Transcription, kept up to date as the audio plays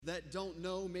That don't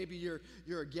know, maybe you're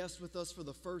a guest with us for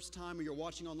the first time or you're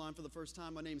watching online for the first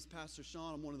time. My name is Pastor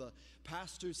Sean. I'm one of the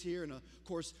pastors here, and of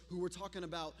course, who we're talking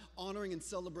about honoring and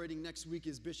celebrating next week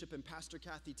is Bishop and Pastor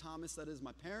Kathy Thomas. That is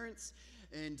my parents,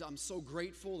 and I'm so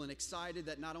grateful and excited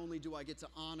that not only do I get to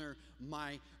honor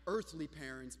my earthly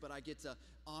parents, but I get to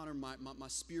honor my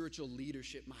spiritual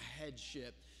leadership, my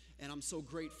headship. And I'm so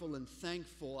grateful and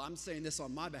thankful. I'm saying this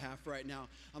on my behalf right now.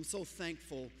 I'm so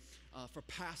thankful for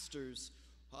pastors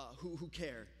who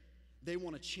care. They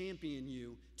want to champion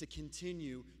you to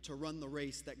continue to run the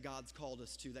race that God's called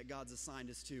us to, that God's assigned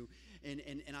us to. And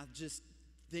I just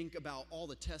think about all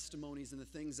the testimonies and the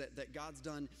things that God's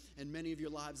done in many of your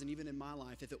lives and even in my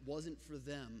life. If it wasn't for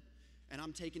them, and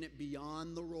I'm taking it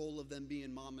beyond the role of them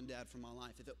being mom and dad for my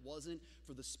life, if it wasn't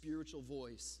for the spiritual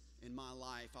voice in my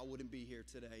life, I wouldn't be here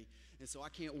today. And so I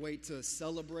can't wait to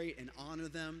celebrate and honor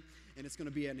them, and it's going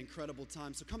to be an incredible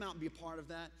time. So come out and be a part of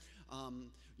that.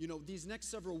 These next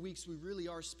several weeks, we really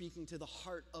are speaking to the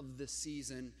heart of the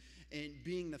season, and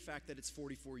being the fact that it's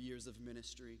 44 years of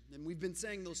ministry. And we've been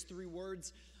saying those three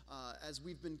words as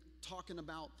we've been talking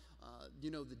about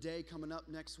the day coming up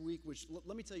next week, which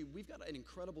let me tell you, we've got an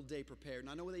incredible day prepared. And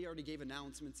I know they already gave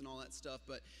announcements and all that stuff,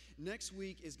 but next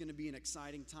week is going to be an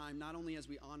exciting time, not only as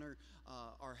we honor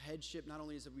our headship, not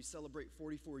only as we celebrate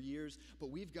 44 years,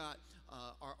 but we've got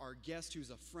our guest who's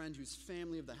a friend, who's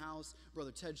family of the house,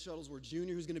 Brother Ted Shuttlesworth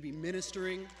Jr., who's going to be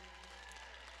ministering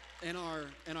in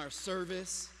our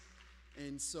service.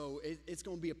 And so it's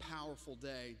going to be a powerful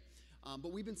day.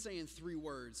 But we've been saying three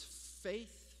words: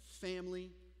 faith, family,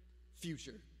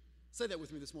 future. Say that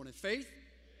with me this morning. Faith,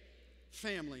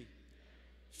 family,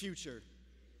 future.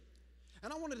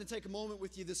 And I wanted to take a moment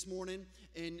with you this morning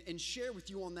and share with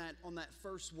you on that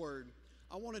first word.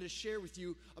 I wanted to share with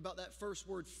you about that first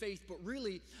word, faith, but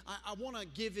really I want to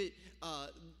give it a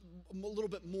little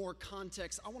bit more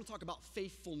context. I want to talk about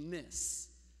faithfulness.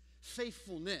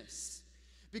 Faithfulness.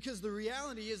 Because the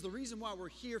reality is, the reason why we're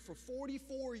here for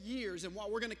 44 years and why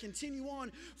we're going to continue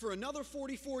on for another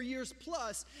 44 years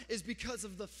plus is because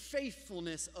of the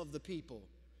faithfulness of the people.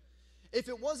 If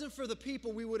it wasn't for the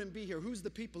people, we wouldn't be here. Who's the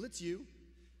people? It's you.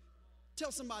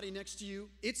 Tell somebody next to you,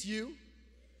 it's you.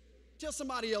 Tell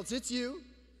somebody else, it's you.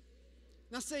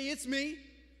 Now say, it's me.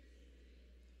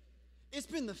 It's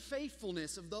been the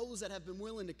faithfulness of those that have been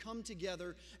willing to come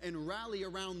together and rally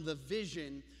around the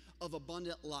vision of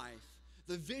abundant life.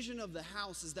 The vision of the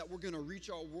house is that we're going to reach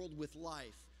our world with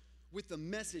life, with the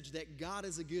message that God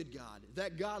is a good God,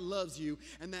 that God loves you,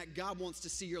 and that God wants to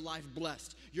see your life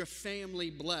blessed, your family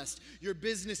blessed, your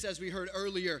business, as we heard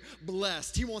earlier,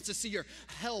 blessed. He wants to see your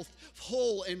health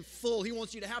whole and full. He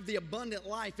wants you to have the abundant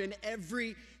life in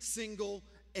every single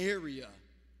area.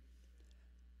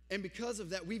 And because of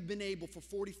that, we've been able for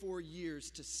 44 years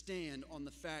to stand on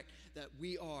the fact that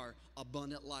we are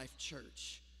Abundant Life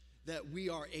Church, that we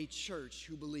are a church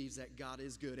who believes that God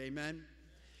is good. Amen?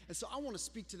 And so I want to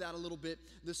speak to that a little bit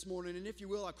this morning. And if you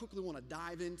will, I quickly want to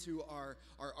dive into our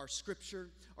scripture.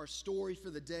 Our story for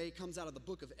the day comes out of the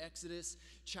book of Exodus,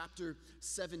 chapter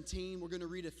 17. We're going to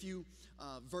read a few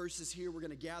verses here. We're going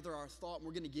to gather our thought, and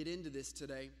we're going to get into this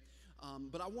today.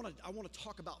 But I want to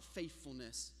talk about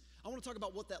faithfulness. I want to talk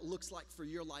about what that looks like for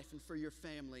your life and for your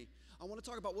family. I want to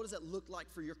talk about what does that look like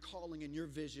for your calling and your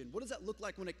vision. What does that look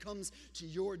like when it comes to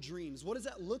your dreams? What does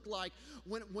that look like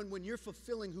when you're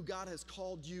fulfilling who God has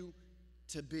called you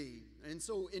to be? And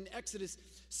so in Exodus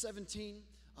 17,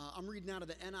 I'm reading out of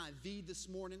the NIV this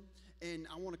morning, and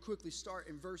I want to quickly start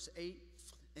in verse 8.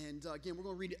 And again, we're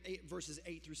going to read verses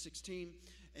 8 through 16.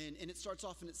 And it starts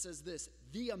off and it says this: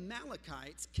 The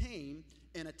Amalekites came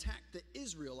and attacked the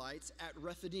Israelites at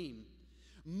Rephidim.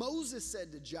 Moses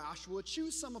said to Joshua,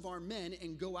 "Choose some of our men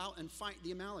and go out and fight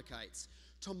the Amalekites.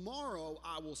 Tomorrow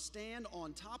I will stand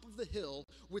on top of the hill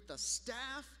with the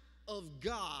staff of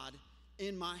God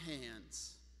in my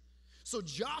hands." So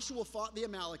Joshua fought the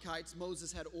Amalekites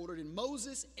Moses had ordered, and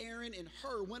Moses, Aaron, and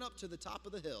Hur went up to the top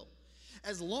of the hill.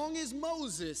 As long as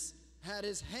Moses had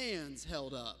his hands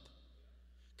held up.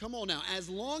 Come on now. As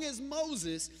long as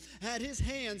Moses had his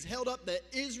hands held up, the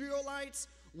Israelites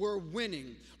were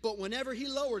winning. But whenever he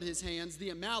lowered his hands, the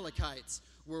Amalekites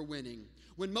were winning.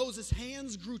 When Moses'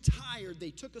 hands grew tired, they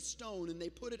took a stone and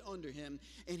they put it under him,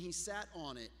 and he sat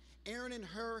on it. Aaron and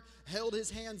Hur held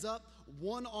his hands up,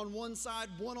 one on one side,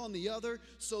 one on the other,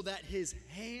 so that his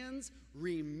hands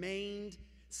remained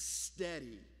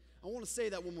steady. I want to say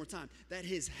that one more time. That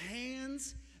his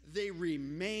hands, they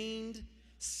remained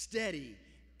steady,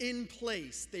 in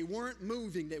place. They weren't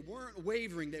moving. They weren't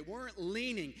wavering. They weren't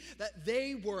leaning. That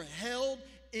they were held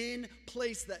in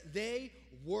place. That they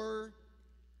were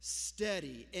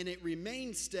steady, and it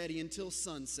remained steady until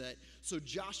sunset. So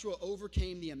Joshua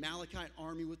overcame the Amalekite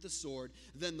army with the sword.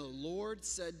 Then the Lord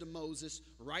said to Moses,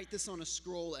 write this on a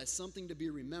scroll as something to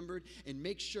be remembered, and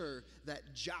make sure that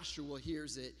Joshua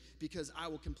hears it, because I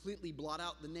will completely blot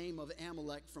out the name of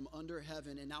Amalek from under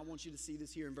heaven. And I want you to see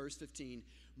this here in verse 15.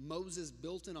 Moses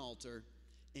built an altar,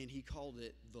 and he called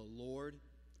it, the Lord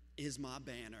is my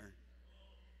banner.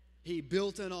 He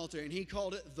built an altar, and he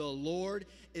called it, the Lord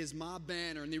is my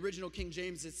banner. In the original King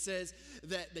James, it says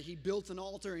that he built an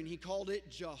altar, and he called it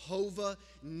Jehovah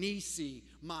Nissi,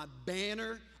 my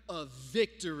banner of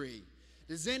victory.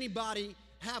 Does anybody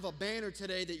have a banner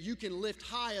today that you can lift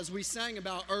high, as we sang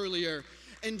about earlier,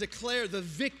 and declare the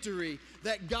victory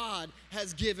that God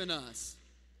has given us?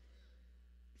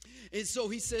 And so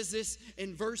he says this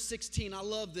in verse 16. I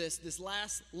love this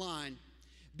last line.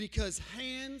 Because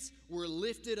hands were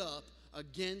lifted up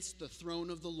against the throne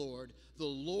of the Lord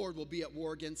will be at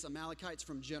war against Amalekites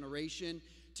from generation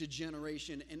to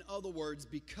generation. In other words,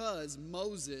 because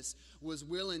Moses was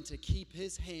willing to keep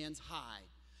his hands high,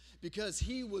 because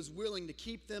he was willing to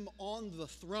keep them on the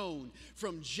throne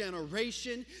from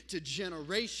generation to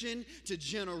generation to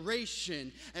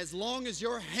generation. As long as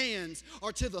your hands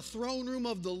are to the throne room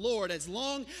of the Lord, as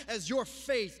long as your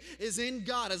faith is in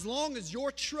God, as long as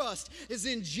your trust is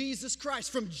in Jesus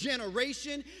Christ, from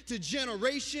generation to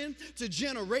generation to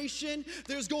generation,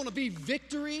 there's going to be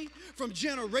victory from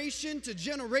generation to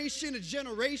generation to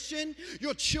generation.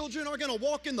 Your children are going to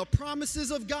walk in the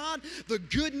promises of God, the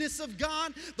goodness of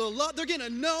God, the love. They're going to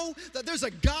know that there's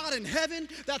a God in heaven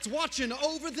that's watching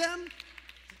over them.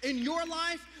 In your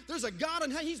life, there's a God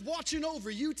in heaven. He's watching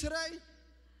over you today.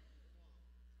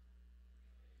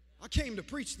 I came to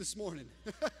preach this morning.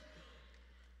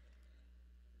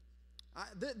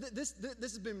 This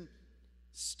has been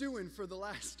stewing for the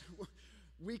last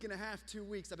week and a half, 2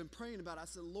 weeks. I've been praying about it. I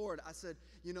said, Lord,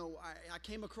 I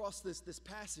came across this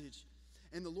passage,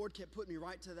 and the Lord kept putting me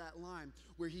right to that line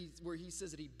where he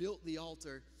says that he built the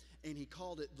altar, and he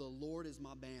called it, the Lord is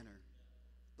my banner.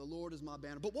 The Lord is my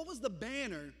banner. But what was the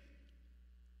banner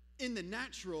in the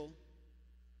natural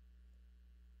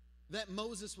that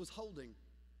Moses was holding?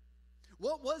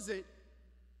 What was it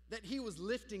that he was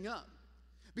lifting up?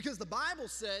 Because the Bible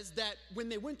says that when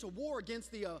they went to war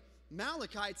against the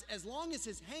Amalekites, as long as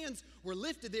his hands were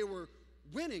lifted, they were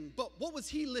winning. But what was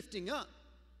he lifting up?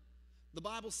 The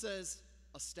Bible says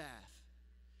a staff.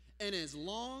 And as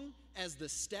long as the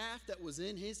staff that was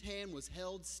in his hand was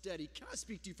held steady. Can I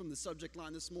speak to you from the subject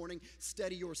line this morning?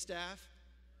 Steady your staff.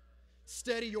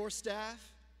 Steady your staff.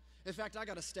 In fact, I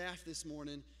got a staff this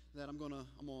morning that I'm gonna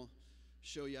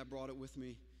show you. I brought it with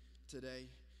me today.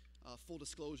 Full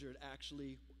disclosure, it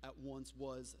actually at once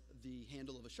was the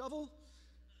handle of a shovel.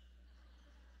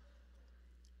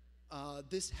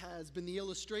 This has been the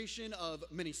illustration of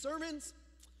many sermons.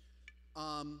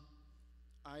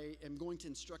 I am going to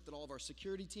instruct that all of our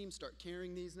security teams start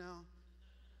carrying these now.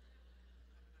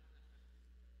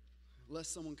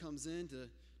 Lest someone comes in to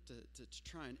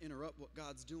try and interrupt what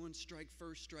God's doing. Strike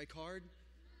first, strike hard.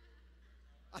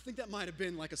 I think that might have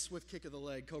been like a swift kick of the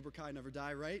leg. Cobra Kai never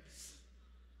die, right?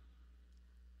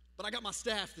 But I got my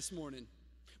staff this morning.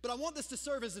 But I want this to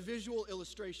serve as a visual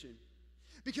illustration.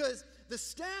 Because the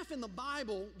staff in the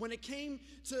Bible, when it came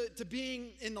to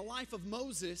being in the life of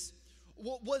Moses,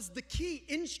 what was the key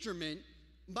instrument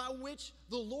by which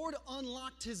the Lord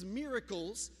unlocked his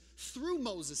miracles through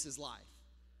Moses' life.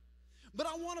 But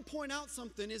I want to point out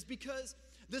something, is because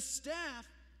the staff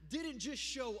didn't just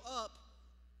show up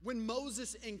when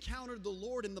Moses encountered the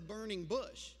Lord in the burning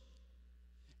bush.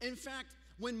 In fact,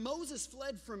 when Moses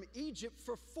fled from Egypt,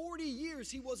 for 40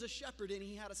 years he was a shepherd and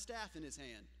he had a staff in his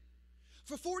hand.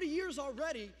 For 40 years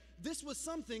already, this was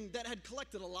something that had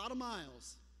collected a lot of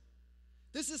miles.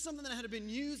 This is something that had been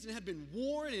used and had been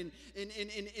worn and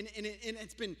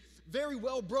it's been very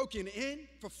well broken in.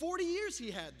 For 40 years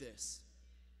he had this.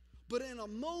 But in a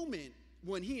moment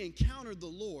when he encountered the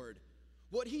Lord,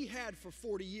 what he had for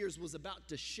 40 years was about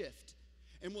to shift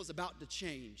and was about to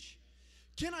change.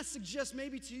 Can I suggest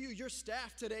maybe to you, your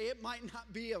staff today, it might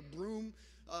not be a broom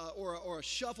or a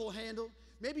shovel handle.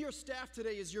 Maybe your staff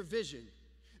today is your vision.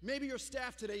 Maybe your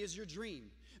staff today is your dream.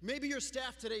 Maybe your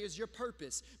staff today is your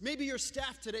purpose. Maybe your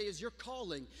staff today is your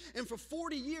calling. And for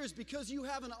 40 years, because you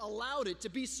haven't allowed it to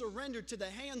be surrendered to the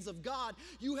hands of God,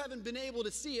 you haven't been able to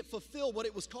see it fulfill what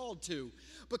it was called to.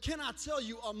 But can I tell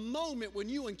you, a moment when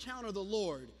you encounter the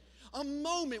Lord, a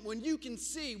moment when you can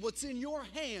see what's in your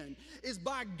hand is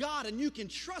by God and you can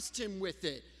trust him with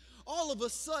it, all of a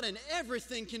sudden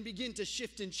everything can begin to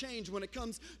shift and change when it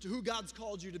comes to who God's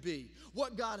called you to be,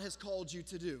 what God has called you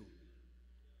to do.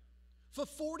 For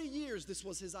 40 years, this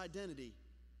was his identity.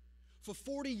 For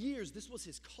 40 years, this was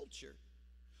his culture.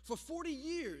 For 40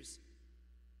 years,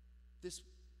 this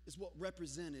is what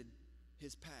represented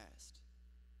his past.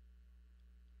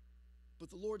 But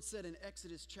the Lord said in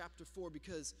Exodus chapter 4,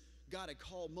 because God had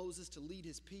called Moses to lead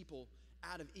his people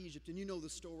out of Egypt, and you know the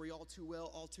story all too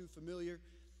well, all too familiar.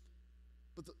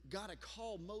 But God had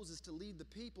called Moses to lead the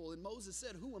people, and Moses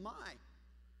said, who am I?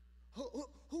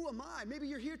 Who am I? Maybe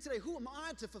you're here today. Who am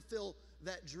I to fulfill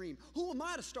that dream? Who am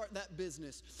I to start that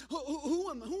business? Who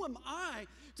am I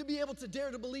to be able to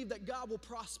dare to believe that God will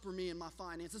prosper me in my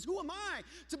finances? Who am I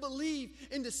to believe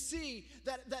and to see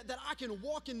that I can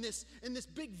walk in this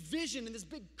big vision, in this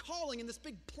big calling, in this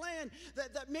big plan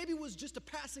that maybe was just a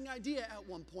passing idea at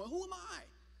one point? Who am I?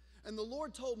 And the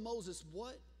Lord told Moses,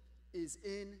 what is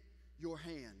in your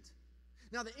hand?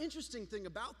 Now, the interesting thing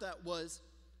about that was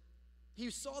he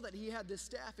saw that he had this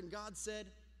staff, and God said,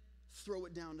 throw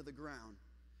it down to the ground.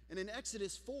 And in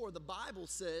Exodus 4, the Bible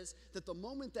says that the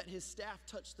moment that his staff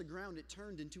touched the ground, it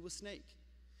turned into a snake.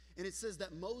 And it says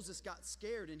that Moses got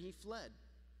scared and he fled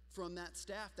from that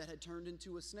staff that had turned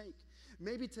into a snake.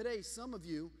 Maybe today some of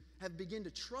you have begun to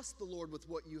trust the Lord with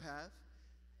what you have,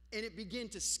 and it began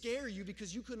to scare you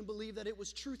because you couldn't believe that it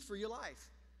was truth for your life.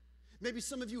 Maybe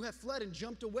some of you have fled and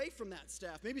jumped away from that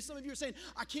staff. Maybe some of you are saying,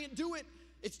 I can't do it.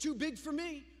 It's too big for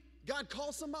me. God,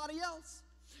 call somebody else.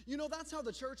 You know, that's how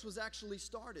the church was actually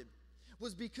started,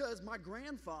 was because my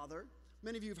grandfather,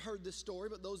 many of you have heard this story,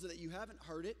 but those that you haven't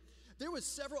heard it, there was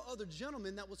several other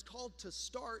gentlemen that was called to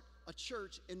start a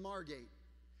church in Margate.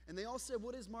 And they all said,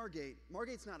 what is Margate?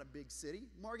 Margate's not a big city.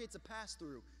 Margate's a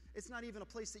pass-through. It's not even a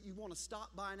place that you want to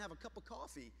stop by and have a cup of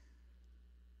coffee.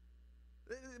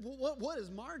 What is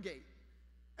Margate?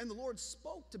 And the Lord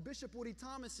spoke to Bishop Woody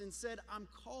Thomas and said, I'm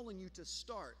calling you to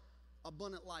start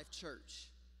Abundant Life Church.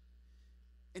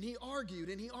 And he argued,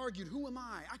 who am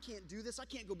I? I can't do this. I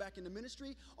can't go back into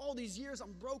ministry. All these years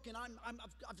I'm broken.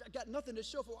 I've got nothing to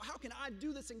show for. How can I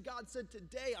do this? And God said,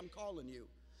 today I'm calling you.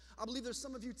 I believe there's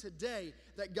some of you today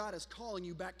that God is calling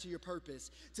you back to your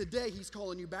purpose. Today he's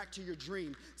calling you back to your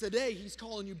dream. Today he's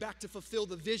calling you back to fulfill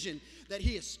the vision that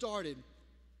he has started.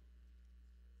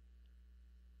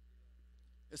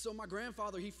 And so my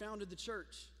grandfather, he founded the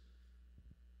church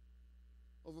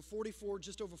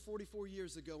just over 44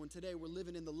 years ago, and today we're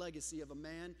living in the legacy of a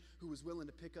man who was willing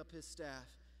to pick up his staff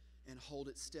and hold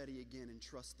it steady again and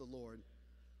trust the Lord.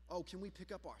 Oh, can we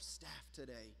pick up our staff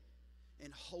today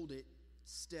and hold it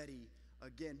steady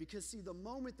again? Because see, the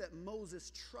moment that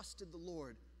Moses trusted the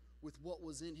Lord with what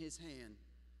was in his hand,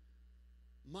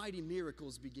 mighty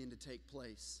miracles begin to take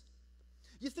place.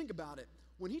 You think about it.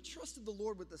 When he trusted the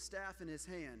Lord with the staff in his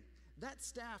hand, that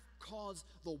staff caused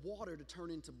the water to turn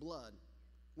into blood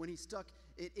when he stuck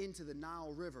it into the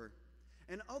Nile River.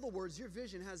 In other words, your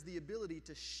vision has the ability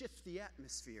to shift the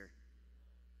atmosphere.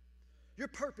 Your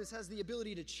purpose has the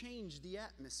ability to change the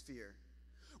atmosphere.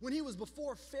 When he was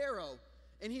before Pharaoh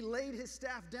and he laid his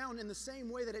staff down in the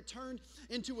same way that it turned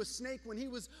into a snake when he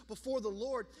was before the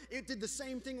Lord, it did the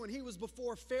same thing when he was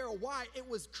before Pharaoh. Why? It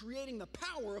was creating the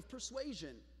power of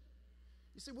persuasion.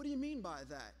 You say, what do you mean by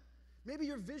that? Maybe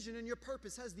your vision and your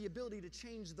purpose has the ability to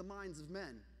change the minds of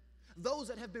men. Those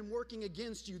that have been working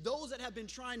against you, those that have been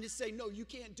trying to say, no, you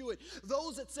can't do it.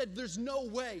 Those that said, there's no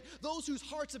way. Those whose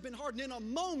hearts have been hardened. In a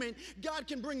moment, God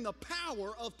can bring the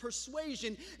power of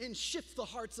persuasion and shift the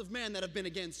hearts of men that have been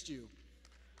against you.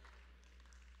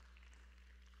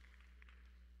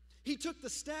 He took the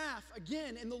staff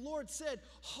again, and the Lord said,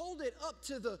 hold it up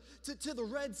to the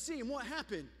Red Sea. And what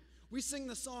happened? We sing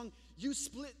the song, you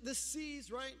split the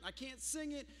seas, right? I can't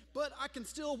sing it, but I can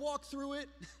still walk through it.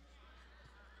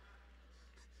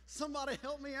 Somebody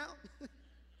help me out.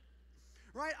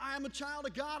 Right? I am a child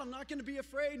of God. I'm not going to be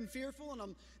afraid and fearful.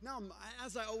 And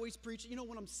as I always preach, you know,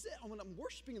 when I'm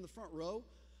worshiping in the front row,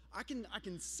 I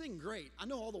can sing great. I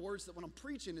know all the words that when I'm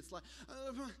preaching, it's like,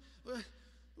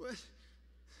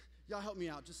 y'all help me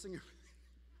out. Just sing it.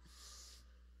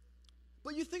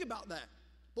 But you think about that.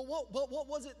 But what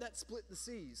was it that split the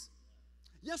seas?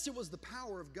 Yes, it was the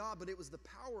power of God, but it was the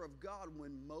power of God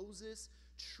when Moses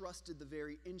trusted the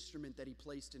very instrument that he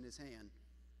placed in his hand.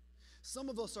 Some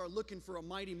of us are looking for a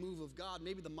mighty move of God.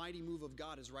 Maybe the mighty move of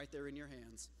God is right there in your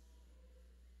hands.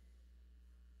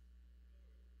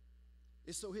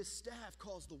 And so his staff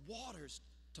caused the waters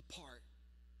to part.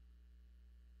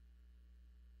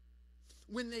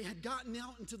 When they had gotten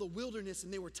out into the wilderness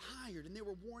and they were tired and they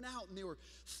were worn out and they were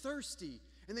thirsty,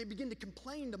 and they began to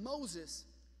complain to Moses.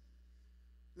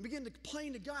 They began to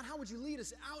complain to God, how would you lead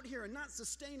us out here and not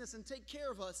sustain us and take care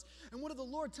of us? And what did the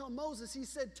Lord tell Moses? He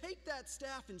said, take that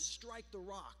staff and strike the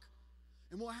rock.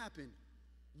 And what happened?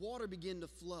 water begin to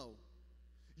flow.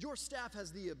 Your staff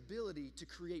has the ability to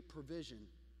create provision.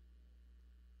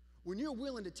 When you're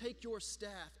willing to take your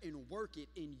staff and work it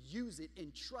and use it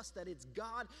and trust that it's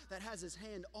God that has his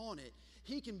hand on it,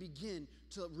 he can begin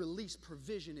to release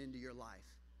provision into your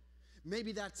life.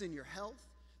 Maybe that's in your health.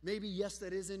 Maybe, yes,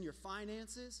 that is in your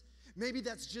finances. Maybe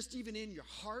that's just even in your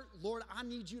heart. Lord, I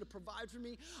need you to provide for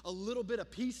me a little bit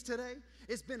of peace today.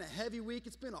 It's been a heavy week.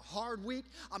 It's been a hard week.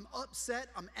 I'm upset.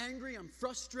 I'm angry. I'm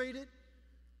frustrated.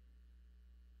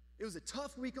 It was a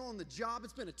tough week on the job.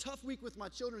 It's been a tough week with my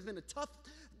children. It's been a tough,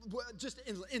 just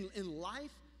in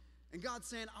life. And God's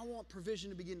saying, I want provision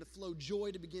to begin to flow,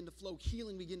 joy to begin to flow,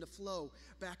 healing begin to flow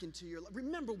back into your life.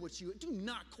 Remember do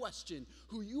not question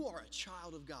who you are, a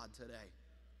child of God today.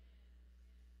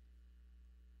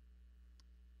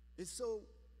 And so,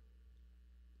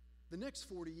 the next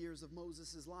 40 years of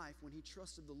Moses' life, when he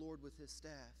trusted the Lord with his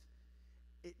staff,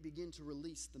 it began to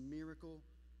release the miracle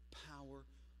power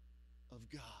of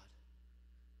God.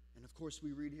 And of course,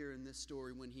 we read here in this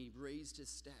story when he raised his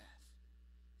staff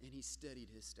and he steadied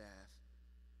his staff,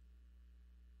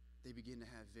 they begin to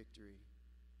have victory.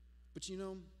 But you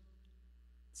know,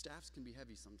 staffs can be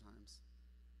heavy sometimes.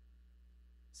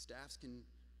 Staffs can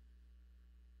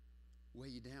weigh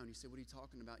you down. You say, what are you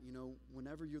talking about? You know,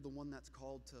 whenever you're the one that's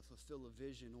called to fulfill a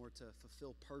vision or to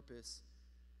fulfill purpose,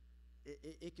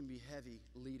 it can be heavy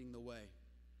leading the way.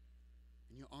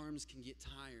 And your arms can get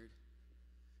tired.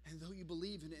 And though you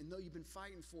believe in it, and though you've been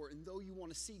fighting for it, and though you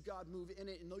want to see God move in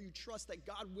it, and though you trust that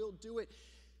God will do it,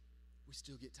 we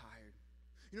still get tired.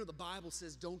 You know, the Bible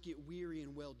says, don't get weary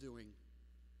in well-doing.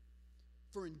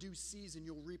 For in due season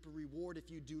you'll reap a reward if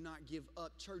you do not give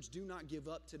up. Church, do not give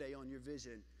up today on your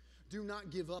vision. Do not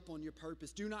give up on your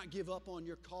purpose. Do not give up on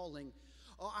your calling.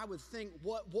 Oh, I would think,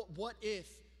 what if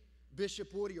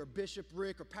Bishop Woody or Bishop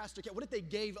Rick or Pastor Ken, what if they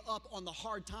gave up on the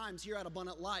hard times here at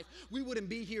Abundant Life? We wouldn't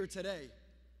be here today.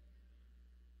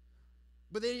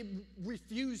 But they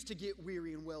refuse to get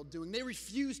weary in well-doing. They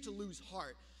refuse to lose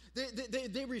heart.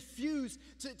 They refuse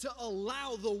to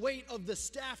allow the weight of the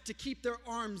staff to keep their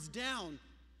arms down.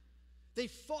 They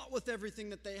fought with everything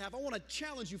that they have. I want to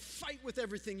challenge you, fight with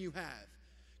everything you have.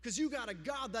 Because you got a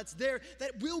God that's there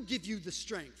that will give you the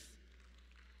strength.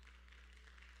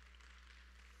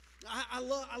 I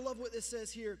love what this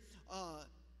says here.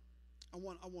 I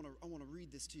want to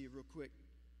read this to you real quick.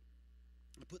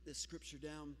 I put this scripture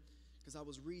down because I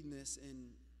was reading this and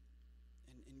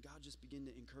God just began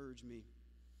to encourage me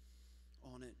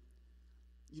on it.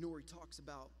 You know, where he talks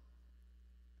about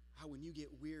how when you get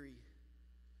weary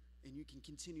and you can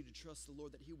continue to trust the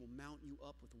Lord, that he will mount you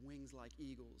up with wings like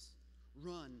eagles.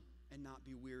 Run and not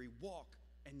be weary. Walk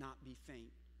and not be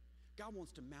faint. God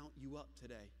wants to mount you up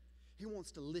today. He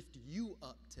wants to lift you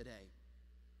up today.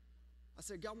 I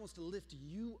said, God wants to lift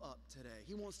you up today.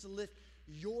 He wants to lift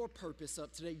your purpose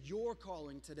up today, your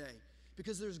calling today,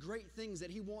 because there's great things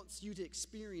that he wants you to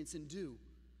experience and do.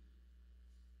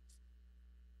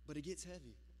 But it gets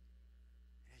heavy.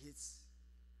 It gets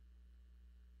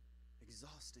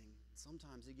exhausting.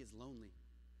 Sometimes it gets lonely.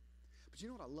 But you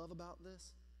know what I love about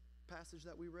this passage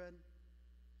that we read?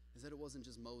 Is that it wasn't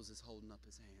just Moses holding up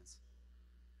his hands.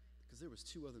 Because there was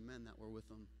two other men that were with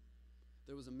him.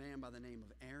 There was a man by the name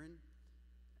of Aaron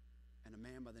and a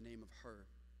man by the name of Hur.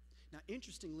 Now,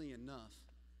 interestingly enough,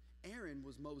 Aaron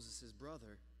was Moses'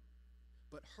 brother,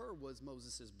 but Hur was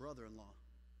Moses' brother-in-law.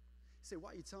 You say,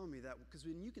 why are you telling me that? Because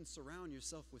when you can surround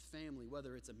yourself with family,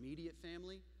 whether it's immediate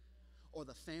family or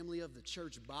the family of the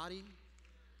church body,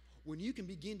 when you can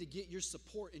begin to get your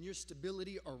support and your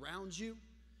stability around you,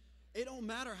 it don't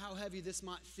matter how heavy this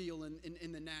might feel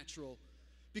in the natural.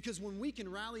 Because when we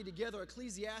can rally together,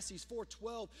 Ecclesiastes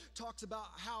 4:12 talks about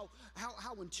how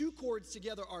when two cords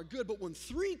together are good, but when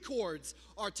three cords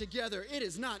are together, it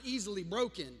is not easily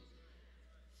broken.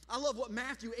 I love what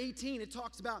Matthew 18, it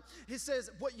talks about. It says,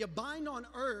 what you bind on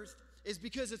earth is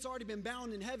because it's already been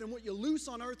bound in heaven. What you loose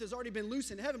on earth has already been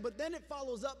loose in heaven. But then it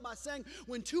follows up by saying,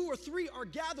 when two or three are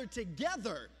gathered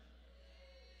together.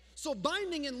 So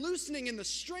binding and loosening and the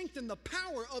strength and the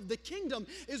power of the kingdom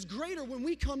is greater when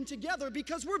we come together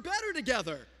because we're better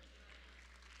together.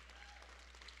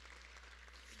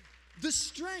 The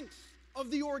strength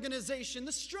of the organization,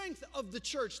 the strength of the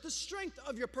church, the strength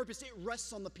of your purpose, it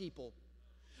rests on the people.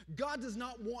 God does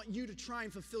not want you to try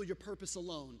and fulfill your purpose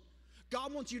alone.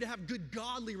 God wants you to have good,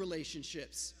 godly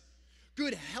relationships.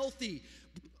 Good, healthy,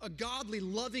 godly,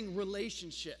 loving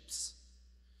relationships.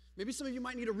 Maybe some of you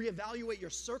might need to reevaluate your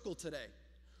circle today.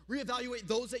 Reevaluate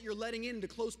those that you're letting into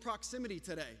close proximity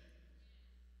today.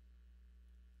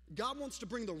 God wants to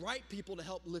bring the right people to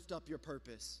help lift up your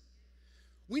purpose.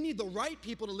 We need the right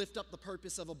people to lift up the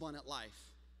purpose of Abundant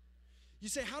Life. You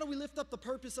say, how do we lift up the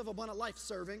purpose of Abundant Life?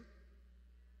 Serving.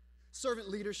 Servant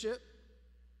leadership.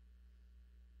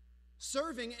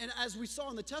 Serving, and as we saw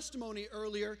in the testimony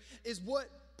earlier, is what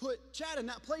put Chad in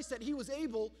that place that he was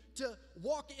able to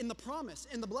walk in the promise,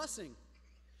 in the blessing.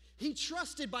 He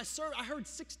trusted by serving. I heard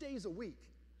 6 days a week.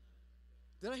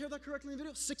 Did I hear that correctly in the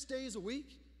video? 6 days a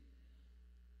week?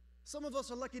 Some of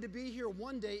us are lucky to be here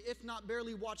one day, if not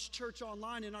barely watch church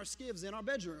online in our skivs in our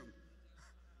bedroom.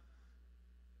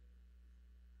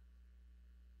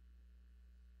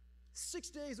 6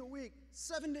 days a week,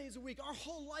 7 days a week. Our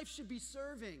whole life should be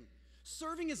serving.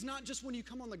 Serving is not just when you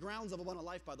come on the grounds of Abundant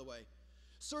Life, by the way.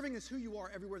 Serving is who you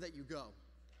are everywhere that you go.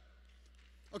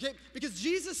 Okay? Because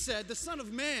Jesus said the Son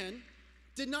of Man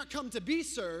did not come to be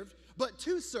served, but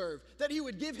to serve, that he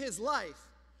would give his life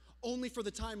only for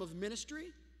the time of ministry?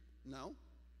 No.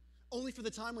 Only for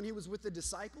the time when he was with the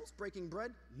disciples breaking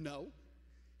bread? No.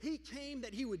 He came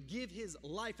that he would give his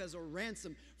life as a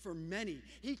ransom for many.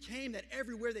 He came that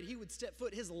everywhere that he would step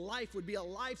foot, his life would be a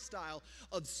lifestyle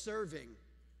of serving.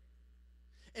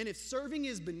 And if serving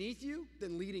is beneath you,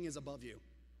 then leading is above you.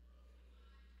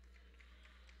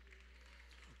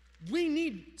 We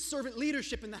need servant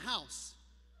leadership in the house.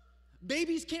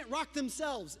 Babies can't rock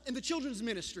themselves in the children's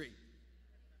ministry.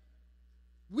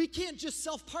 We can't just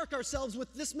self-park ourselves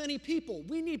with this many people.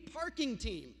 We need parking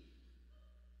team.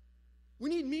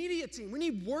 We need media team. We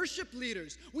need worship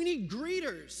leaders. We need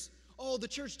greeters. Oh, the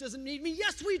church doesn't need me.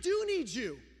 Yes, we do need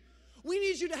you. We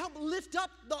need you to help lift up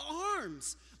the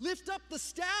arms, lift up the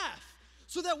staff,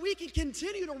 so that we can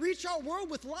continue to reach our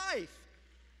world with life.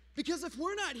 Because if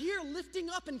we're not here lifting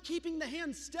up and keeping the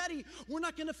hands steady, we're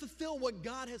not going to fulfill what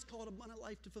God has called Abundant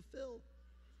Life to fulfill.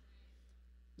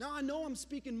 Now, I know I'm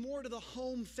speaking more to the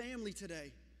home family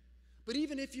today. But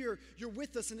even if you're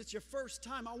with us and it's your first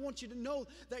time, I want you to know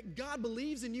that God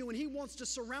believes in you and he wants to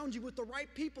surround you with the right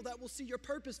people that will see your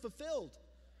purpose fulfilled.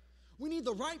 We need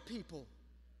the right people.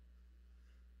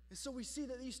 And so we see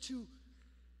that these two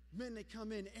men, they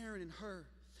come in, Aaron and Hur.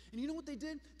 And you know what they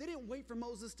did? They didn't wait for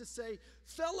Moses to say,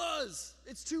 fellas,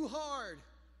 it's too hard.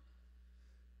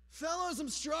 Fellas, I'm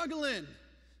struggling.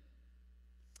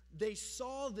 They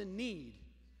saw the need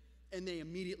and they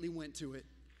immediately went to it.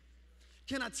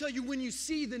 Can I tell you, when you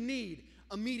see the need,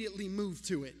 immediately move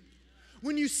to it.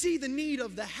 When you see the need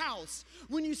of the house,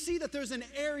 when you see that there's an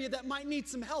area that might need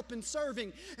some help in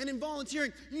serving and in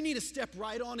volunteering, you need to step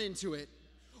right on into it.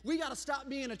 We got to stop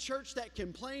being a church that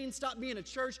complains, stop being a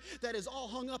church that is all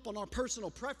hung up on our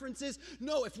personal preferences.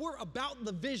 No, if we're about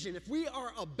the vision, if we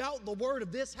are about the word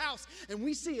of this house and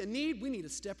we see a need, we need to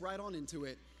step right on into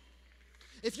it.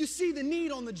 If you see the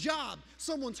need on the job,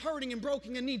 someone's hurting and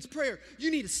broken and needs prayer,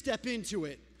 you need to step into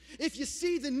it. If you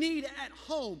see the need at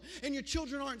home and your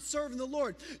children aren't serving the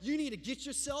Lord, you need to get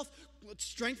yourself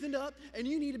strengthened up and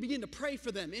you need to begin to pray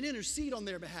for them and intercede on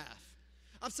their behalf.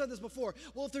 I've said this before.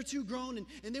 Well, if they're too grown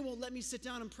and they won't let me sit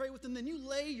down and pray with them, then you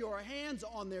lay your hands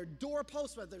on their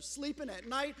doorpost whether they're sleeping at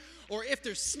night or if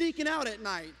they're sneaking out at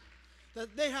night,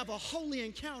 that they have a holy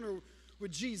encounter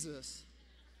with Jesus.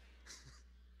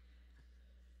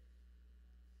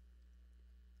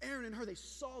 Aaron and Hur, they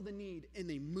saw the need and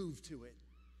they moved to it.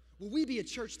 Will we be a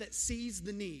church that sees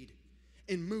the need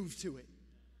and move to it?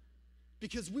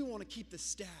 Because we want to keep the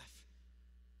staff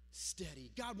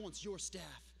steady. God wants your staff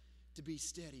to be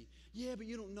steady. Yeah, but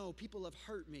you don't know. People have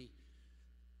hurt me.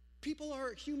 People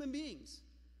are human beings.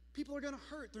 People are going to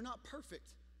hurt. They're not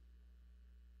perfect.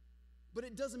 But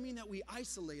it doesn't mean that we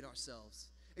isolate ourselves.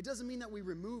 It doesn't mean that we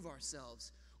remove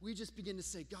ourselves. We just begin to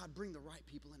say, God, bring the right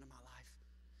people into my life.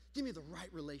 Give me the right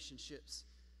relationships.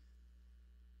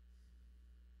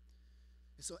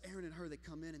 And so Aaron and Hur, they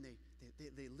come in and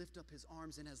they lift up his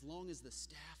arms, and as long as the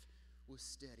staff was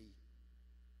steady,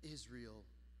 Israel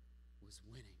was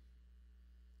winning.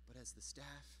 But as the staff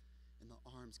and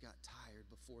the arms got tired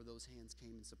before those hands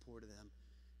came and supported them,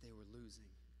 they were losing.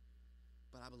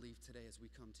 But I believe today as we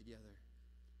come together,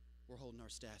 we're holding our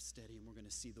staff steady and we're going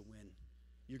to see the win.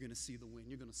 You're going to see the win.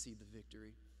 You're going to see the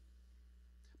victory.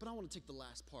 But I want to take the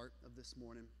last part of this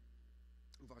morning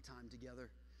of our time together.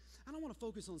 And I want to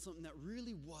focus on something that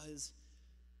really was,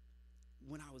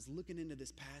 when I was looking into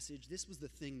this passage, this was the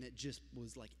thing that just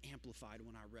was like amplified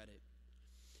when I read it.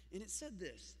 And it said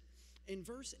this, in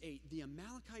verse 8, the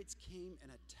Amalekites came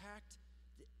and attacked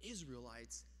the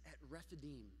Israelites at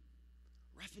Rephidim.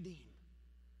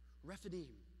 Rephidim.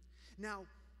 Now,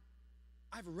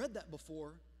 I've read that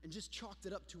before and just chalked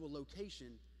it up to a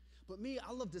location. But me,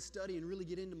 I love to study and really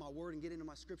get into my word and get into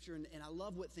my scripture, and I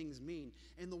love what things mean.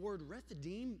 And the word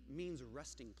Rephidim means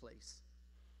resting place.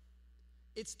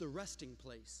 It's the resting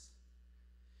place.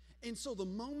 And so the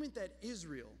moment that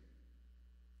Israel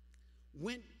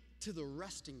went to the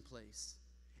resting place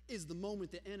is the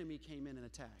moment the enemy came in and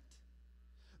attacked.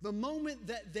 The moment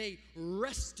that they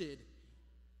rested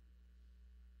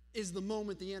is the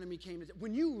moment the enemy came in.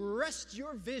 When you rest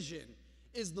your vision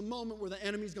is the moment where the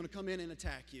enemy is going to come in and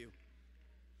attack you.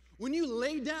 When you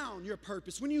lay down your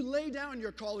purpose, when you lay down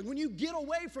your calling, when you get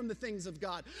away from the things of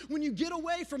God, when you get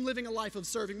away from living a life of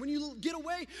serving, when you get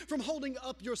away from holding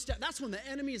up your staff, that's when the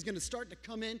enemy is going to start to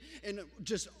come in and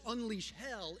just unleash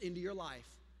hell into your life.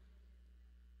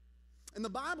 And the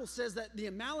Bible says that the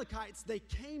Amalekites, they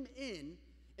came in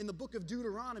the book of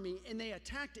Deuteronomy, and they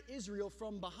attacked Israel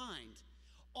from behind.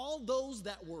 All those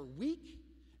that were weak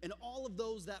and all of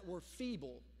those that were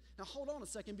feeble. Now hold on a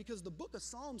second, because the book of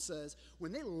Psalms says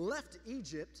when they left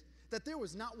Egypt that there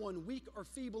was not one weak or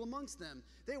feeble amongst them.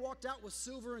 They walked out with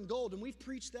silver and gold, and we've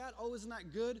preached that. Oh, isn't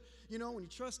that good? You know, when you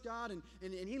trust God and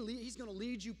He's going to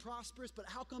lead you prosperous, but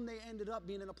how come they ended up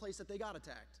being in a place that they got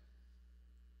attacked?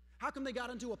 How come they got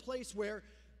into a place where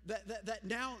that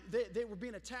now they were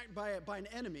being attacked by an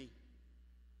enemy?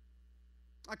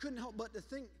 I couldn't help but to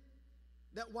think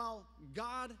that while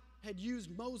God had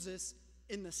used Moses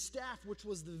in the staff, which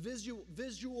was the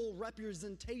visual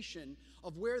representation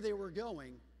of where they were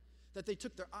going, that they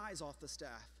took their eyes off the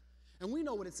staff. And we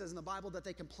know what it says in the Bible, that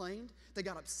they complained, they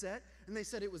got upset, and they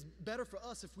said it was better for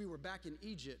us if we were back in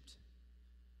Egypt.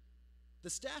 The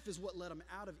staff is what led them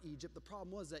out of Egypt. The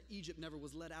problem was that Egypt never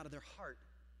was led out of their heart.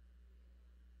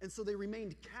 And so they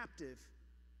remained captive,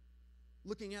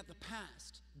 looking at the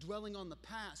past, dwelling on the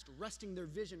past, resting their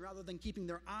vision rather than keeping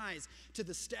their eyes to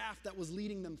the staff that was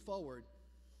leading them forward.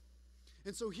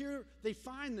 And so here they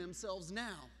find themselves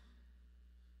now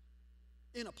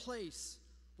in a place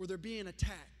where they're being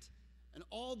attacked. And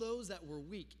all those that were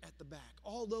weak at the back,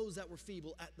 all those that were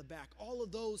feeble at the back, all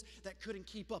of those that couldn't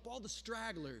keep up, all the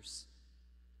stragglers.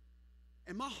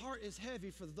 And my heart is heavy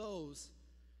for those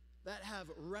that have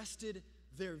rested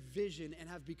their vision and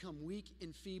have become weak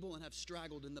and feeble and have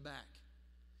straggled in the back.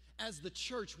 As the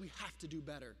church, we have to do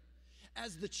better.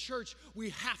 As the church, we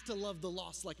have to love the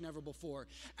lost like never before.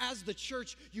 As the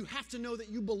church, you have to know that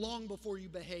you belong before you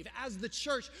behave. As the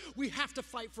church, we have to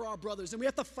fight for our brothers, and we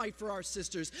have to fight for our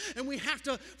sisters, and we have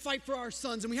to fight for our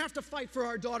sons, and we have to fight for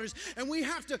our daughters, and we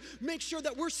have to make sure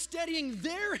that we're steadying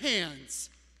their hands.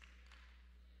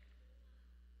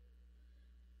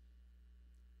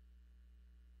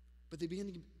 But they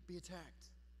begin to be attacked.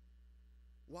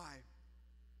 Why?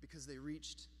 Because they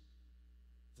reached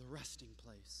the resting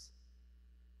place.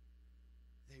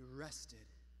 They rested.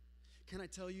 Can I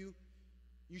tell you,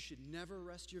 you should never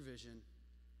rest your vision.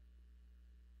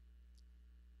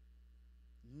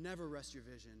 Never rest your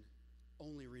vision,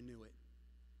 only renew it.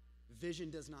 Vision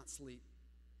does not sleep.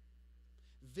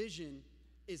 Vision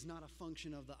is not a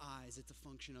function of the eyes, it's a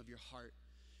function of your heart.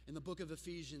 And the book of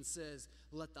Ephesians says,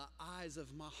 let the eyes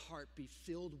of my heart be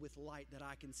filled with light that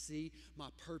I can see my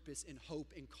purpose and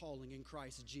hope and calling in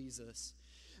Christ Jesus.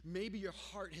 Maybe your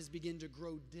heart has begun to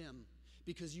grow dim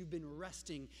because you've been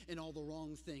resting in all the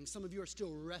wrong things. Some of you are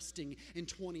still resting in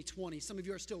 2020. Some of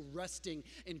you are still resting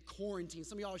in quarantine.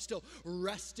 Some of y'all are still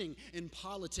resting in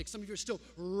politics. Some of you are still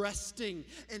resting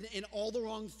in all the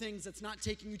wrong things that's not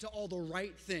taking you to all the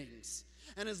right things.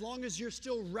 And as long as you're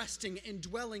still resting and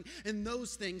dwelling in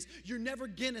those things, you're never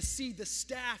going to see the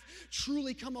staff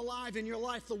truly come alive in your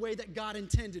life the way that God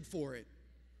intended for it.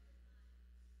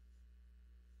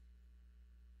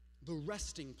 The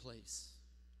resting place.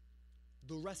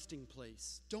 The resting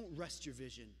place. Don't rest your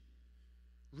vision.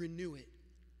 Renew it.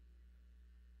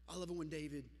 I love it when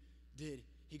David did.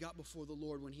 He got before the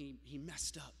Lord when he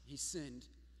messed up. He sinned,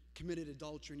 committed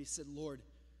adultery, and he said, Lord,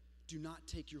 do not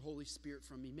take your Holy Spirit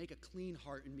from me. Make a clean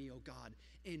heart in me, O God,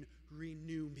 and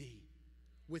renew me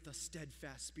with a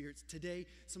steadfast spirit. Today,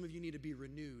 some of you need to be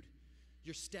renewed.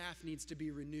 Your staff needs to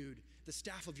be renewed. The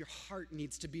staff of your heart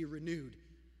needs to be renewed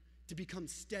to become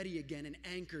steady again and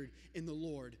anchored in the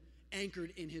Lord,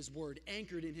 anchored in His word,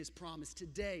 anchored in His promise.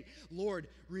 Today, Lord,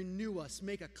 renew us.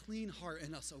 Make a clean heart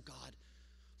in us, O God.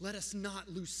 Let us not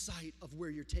lose sight of where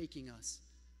you're taking us,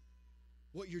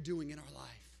 what you're doing in our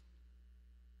life.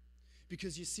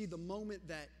 Because you see, the moment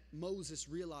that Moses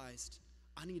realized,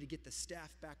 I need to get the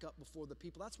staff back up before the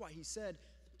people, that's why he said,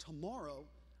 tomorrow,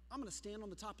 I'm going to stand on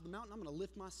the top of the mountain, I'm going to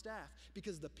lift my staff,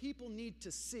 because the people need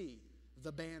to see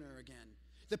the banner again.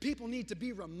 The people need to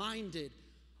be reminded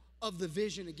of the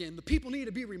vision again. The people need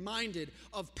to be reminded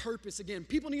of purpose again.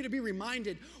 People need to be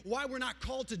reminded why we're not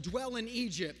called to dwell in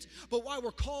Egypt, but why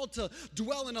we're called to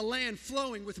dwell in a land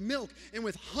flowing with milk and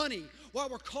with honey. Why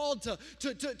we're called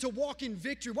to walk in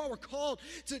victory. Why we're called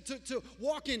to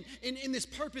walk in this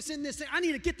purpose, in this thing. I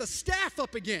need to get the staff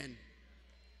up again.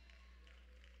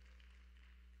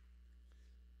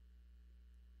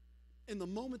 In the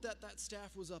moment that that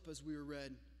staff was up, as we were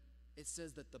read, it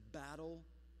says that the battle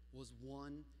was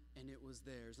won and it was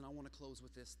theirs. And I want to close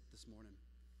with this morning.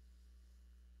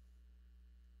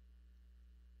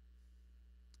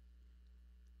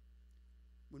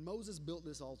 When Moses built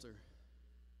this altar,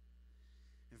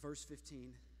 in verse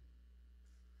 15,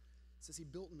 it says he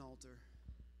built an altar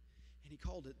and he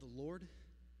called it, "The Lord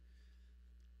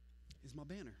is my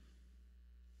banner."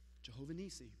 Jehovah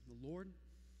Nissi, the Lord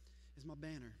is my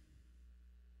banner.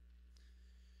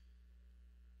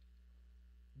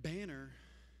 Banner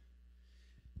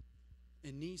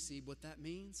in Nissi, what that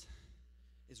means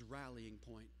is rallying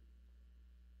point.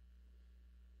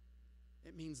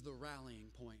 It means the rallying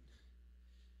point.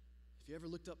 If you ever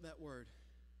looked up that word,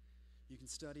 you can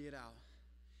study it out.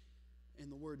 In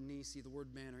the word Nissi, the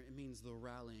word banner, it means the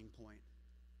rallying point.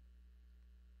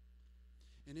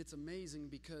 And it's amazing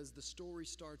because the story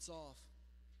starts off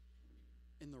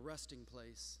in the resting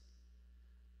place,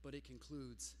 but it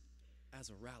concludes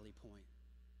as a rally point.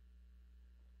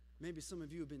 Maybe some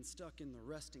of you have been stuck in the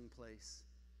resting place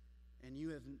and you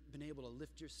haven't been able to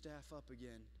lift your staff up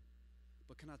again.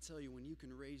 But can I tell you, when you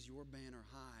can raise your banner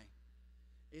high,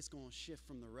 it's going to shift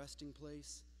from the resting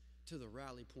place to the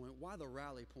rally point. Why the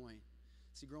rally point?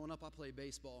 See, growing up, I played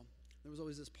baseball. There was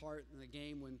always this part in the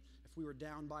game when if we were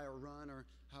down by a run or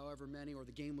however many, or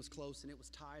the game was close and it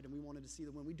was tied and we wanted to see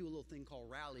the win, we do a little thing called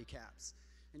rally caps.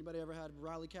 Anybody ever had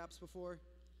rally caps before?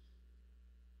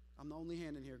 I'm the only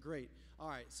hand in here. Great. All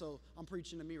right, so I'm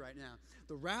preaching to me right now.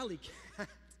 The rally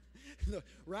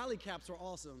caps are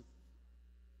awesome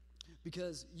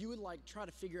because you would like try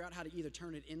to figure out how to either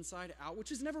turn it inside out,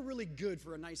 which is never really good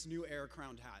for a nice new air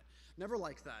crowned hat. Never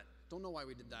liked that. Don't know why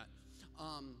we did that.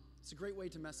 It's a great way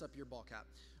to mess up your ball cap.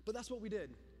 But that's what we did.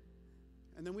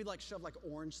 And then we'd like shove like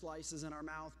orange slices in our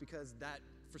mouth because that,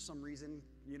 for some reason,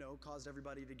 caused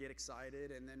everybody to get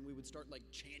excited. And then we would start like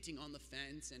chanting on the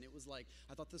fence. And it was like,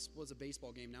 I thought this was a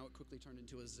baseball game. Now it quickly turned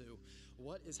into a zoo.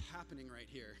 What is happening right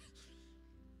here?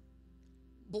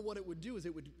 But what it would do is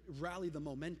it would rally the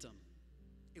momentum.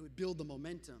 It would build the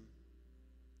momentum.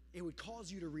 It would cause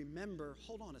you to remember,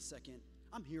 hold on a second,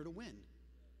 I'm here to win.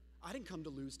 I didn't come to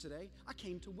lose today. I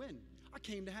came to win. I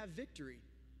came to have victory.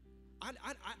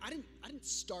 I didn't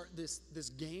start this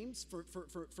games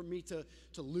for me to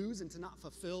lose and to not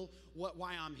fulfill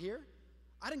why I'm here.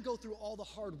 I didn't go through all the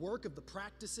hard work of the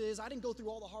practices. I didn't go through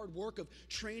all the hard work of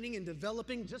training and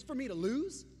developing just for me to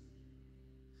lose.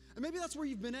 And maybe that's where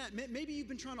you've been at. Maybe you've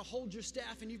been trying to hold your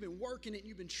staff and you've been working it and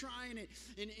you've been trying it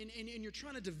and you're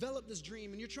trying to develop this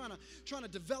dream and you're trying to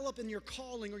develop in your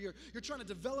calling, or you're trying to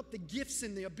develop the gifts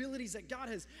and the abilities that God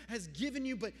has given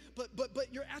you, but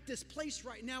you're at this place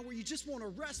right now where you just want to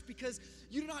rest because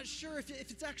you're not sure if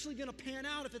it's actually going to pan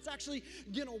out, if it's actually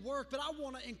going to work. But I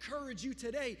want to encourage you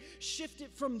today, shift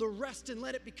it from the rest and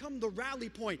let it become the rally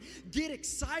point. Get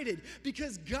excited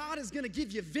because God is going to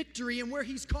give you victory in where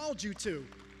He's called you to.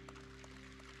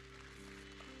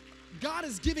 God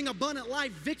is giving abundant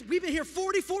life victory. We've been here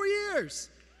 44 years,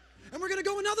 and we're going to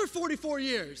go another 44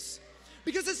 years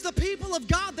because it's the people of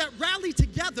God that rally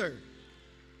together.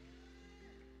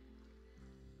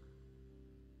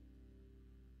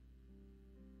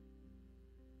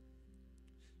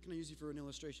 Can I use you for an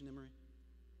illustration, Emery?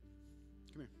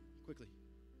 Come here, quickly.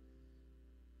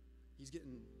 He's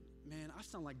getting, man, I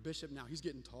sound like Bishop now. He's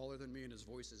getting taller than me, and his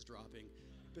voice is dropping.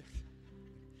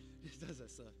 He does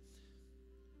that stuff.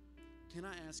 Can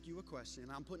I ask you a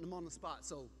question? I'm putting him on the spot,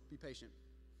 so be patient.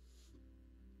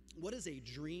 What is a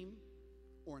dream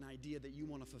or an idea that you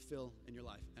want to fulfill in your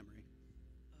life, Emery?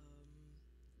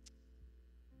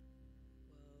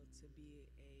 To be an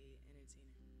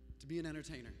entertainer. To be an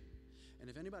entertainer. And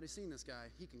if anybody's seen this guy,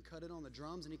 he can cut it on the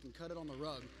drums and he can cut it on the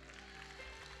rug.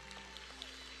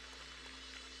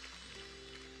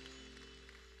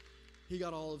 He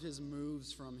got all of his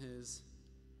moves from his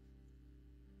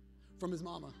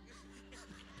mama.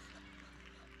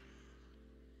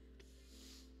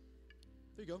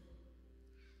 There you go.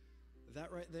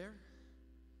 That right there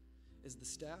is the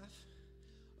staff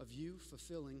of you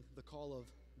fulfilling the call of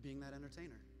being that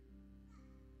entertainer.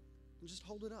 And just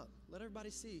hold it up. Let everybody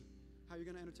see how you're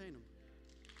going to entertain them.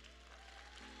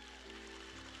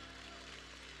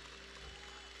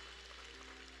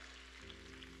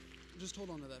 Just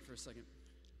hold on to that for a second.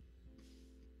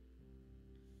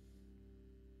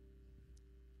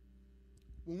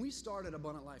 When we started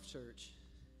Abundant Life Church,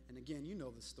 and again, you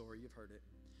know the story, you've heard it.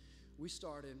 We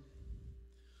started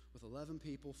with 11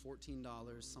 people, $14.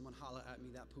 Someone holla at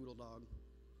me, that poodle dog.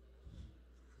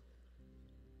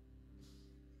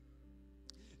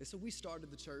 And so we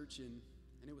started the church, and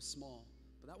it was small,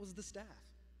 but that was the staff.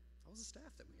 That was the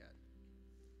staff that we had.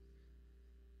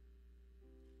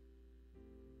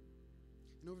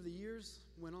 And over the years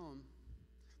went on,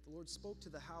 the Lord spoke to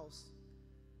the house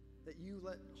that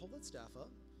hold that staff up.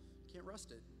 You can't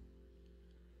rust it.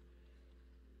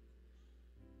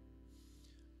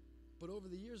 But over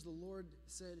the years, the Lord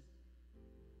said,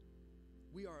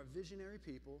 we are a visionary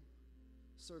people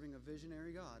serving a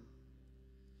visionary God.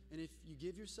 And if you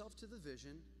give yourself to the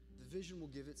vision will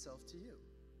give itself to you.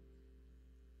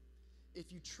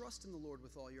 If you trust in the Lord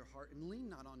with all your heart and lean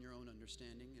not on your own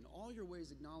understanding, in all your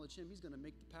ways acknowledge Him, He's going to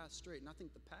make the path straight. And I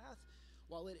think the path,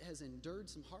 while it has endured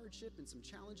some hardship and some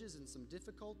challenges and some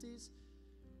difficulties,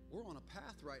 we're on a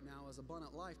path right now as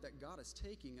Abundant Life that God is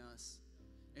taking us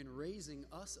and raising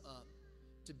us up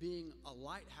to being a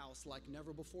lighthouse like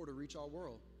never before to reach our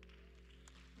world.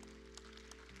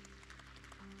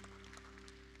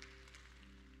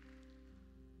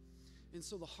 And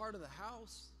so the heart of the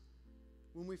house,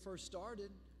 when we first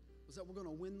started, was that we're going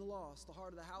to win the lost. The heart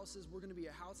of the house is we're going to be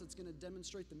a house that's going to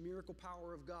demonstrate the miracle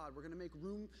power of God. We're going to make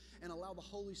room and allow the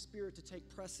Holy Spirit to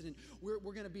take precedent. We're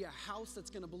going to be a house that's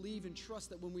going to believe and trust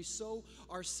that when we sow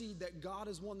our seed, that God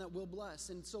is one that will bless.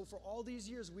 And so for all these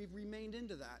years, we've remained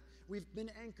into that. We've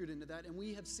been anchored into that, and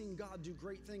we have seen God do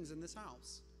great things in this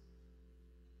house.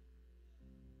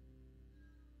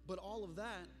 But all of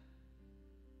that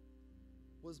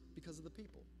was because of the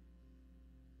people.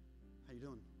 How you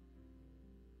doing?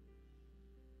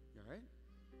 You all right?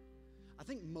 I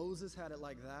think Moses had it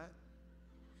like that.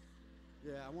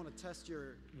 Yeah, I want to test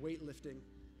your weightlifting.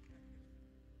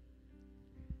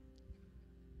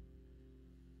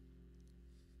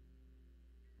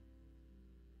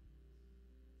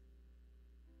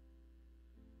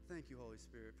 Thank you, Holy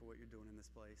Spirit, for what you're doing in this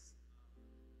place.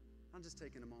 I'm just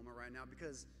taking a moment right now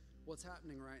because what's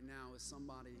happening right now is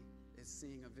somebody is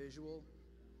seeing a visual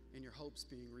and your hope's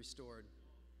being restored.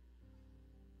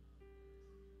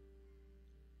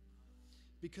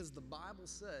 Because the Bible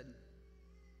said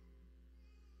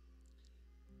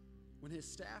when his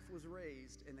staff was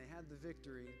raised and they had the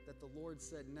victory, that the Lord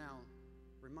said, now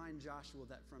remind Joshua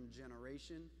that from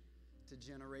generation to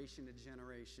generation to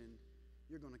generation,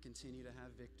 you're going to continue to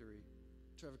have victory.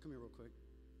 Trevor, come here real quick.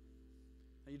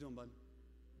 How you doing, bud?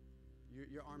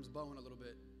 Your arm's bowing a little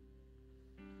bit.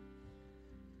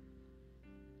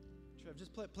 Trev,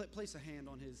 just place a hand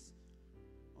on his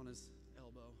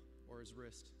elbow or his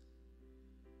wrist.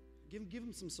 Give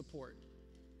him some support.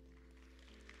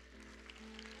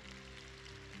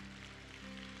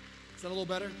 Is that a little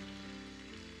better?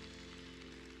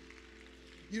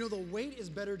 You know, the weight is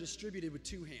better distributed with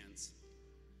two hands.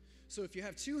 So if you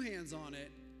have two hands on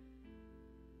it,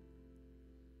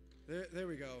 there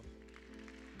we go.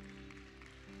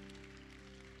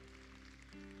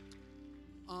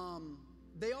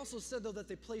 They also said, though, that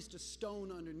they placed a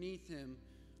stone underneath him.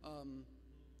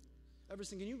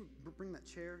 Everson, can you bring that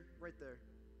chair right there?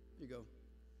 Here you go.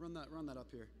 Run that up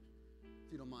here,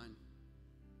 if you don't mind.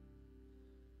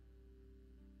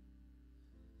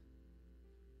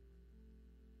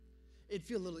 It'd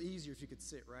feel a little easier if you could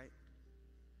sit, right?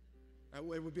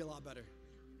 It would be a lot better.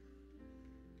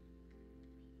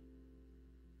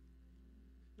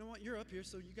 You know what? You're up here,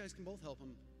 so you guys can both help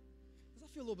him. Does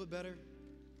that feel a little bit better?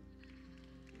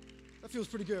 That feels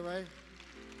pretty good, right?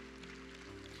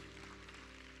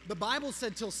 The Bible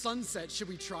said till sunset. Should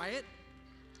we try it?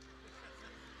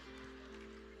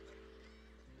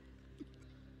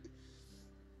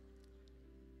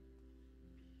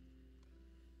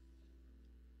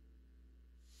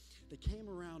 They came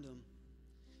around him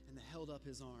and they held up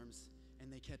his arms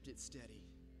and they kept it steady.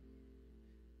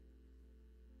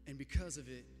 And because of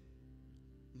it,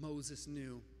 Moses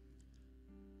knew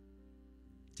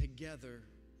together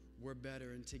we're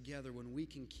better, and together when we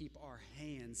can keep our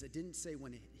hands, it didn't say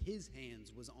when his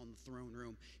hands was on the throne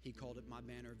room, he called it my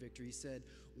banner of victory. He said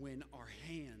when our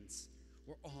hands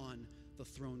were on the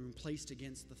throne room, placed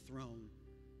against the throne,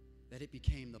 that it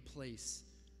became the place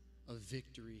of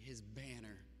victory, his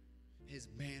banner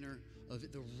of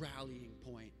the rallying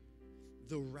point.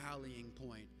 The rallying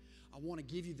point. I want to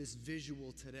give you this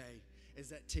visual today, is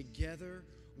that together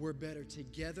we're better.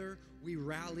 Together we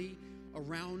rally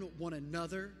around one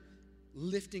another,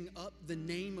 lifting up the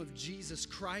name of Jesus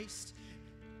Christ.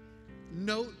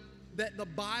 Note that the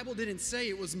Bible didn't say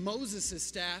it was Moses'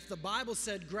 staff. The Bible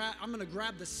said, I'm going to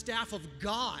grab the staff of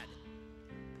God.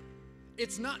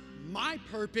 It's not my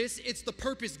purpose, it's the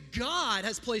purpose God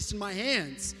has placed in my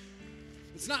hands.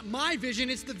 It's not my vision,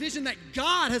 it's the vision that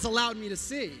God has allowed me to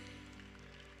see.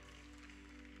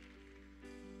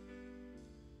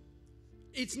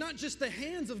 It's not just the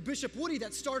hands of Bishop Woody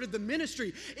that started the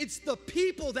ministry. It's the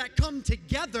people that come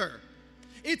together.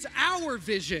 It's our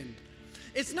vision.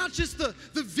 It's not just the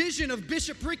vision of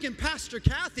Bishop Rick and Pastor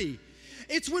Kathy.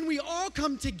 It's when we all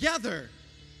come together.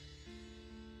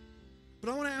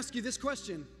 But I want to ask you this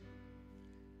question.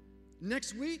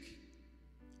 Next week,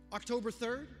 October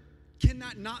 3rd, can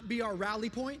that not be our rally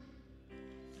point?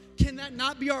 Can that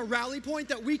not be our rally point,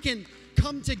 that we can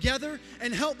come together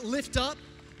and help lift up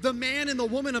the man and the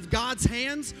woman of God's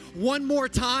hands one more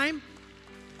time?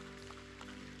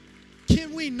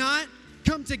 Can we not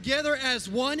come together as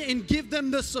one and give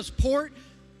them the support?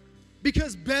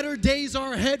 Because better days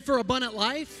are ahead for Abundant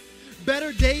Life.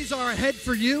 Better days are ahead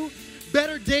for you.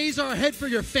 Better days are ahead for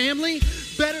your family.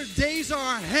 Better days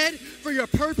are ahead for your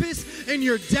purpose and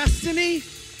your destiny.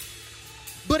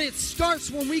 But it starts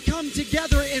when we come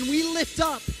together and we lift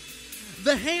up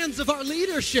the hands of our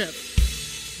leadership.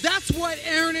 That's what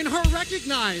Aaron and Hur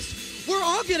recognized. We're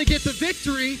all going to get the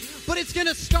victory, but it's going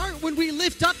to start when we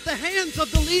lift up the hands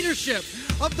of the leadership,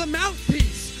 of the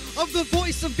mouthpiece, of the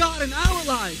voice of God in our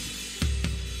lives.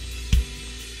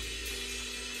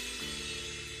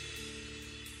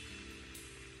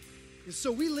 And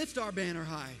so we lift our banner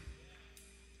high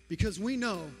because we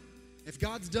know if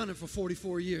God's done it for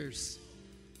 44 years,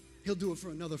 He'll do it for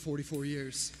another 44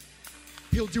 years.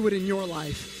 He'll do it in your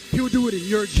life. He'll do it in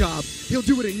your job. He'll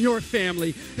do it in your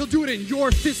family. He'll do it in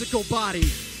your physical body.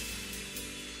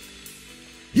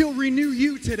 He'll renew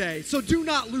you today. So do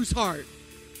not lose heart.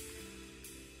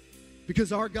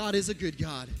 Because our God is a good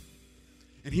God.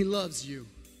 And He loves you.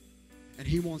 And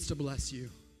He wants to bless you.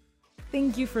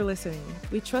 Thank you for listening.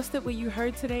 We trust that what you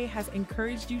heard today has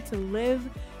encouraged you to live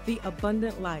the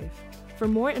abundant life. For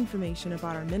more information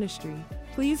about our ministry,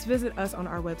 please visit us on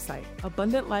our website,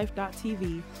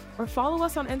 abundantlife.tv, or follow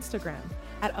us on Instagram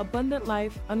at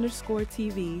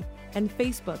abundantlife_TV and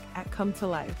Facebook at Come to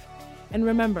Life. And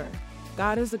remember,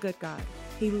 God is a good God.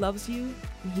 He loves you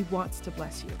and He wants to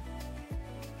bless you.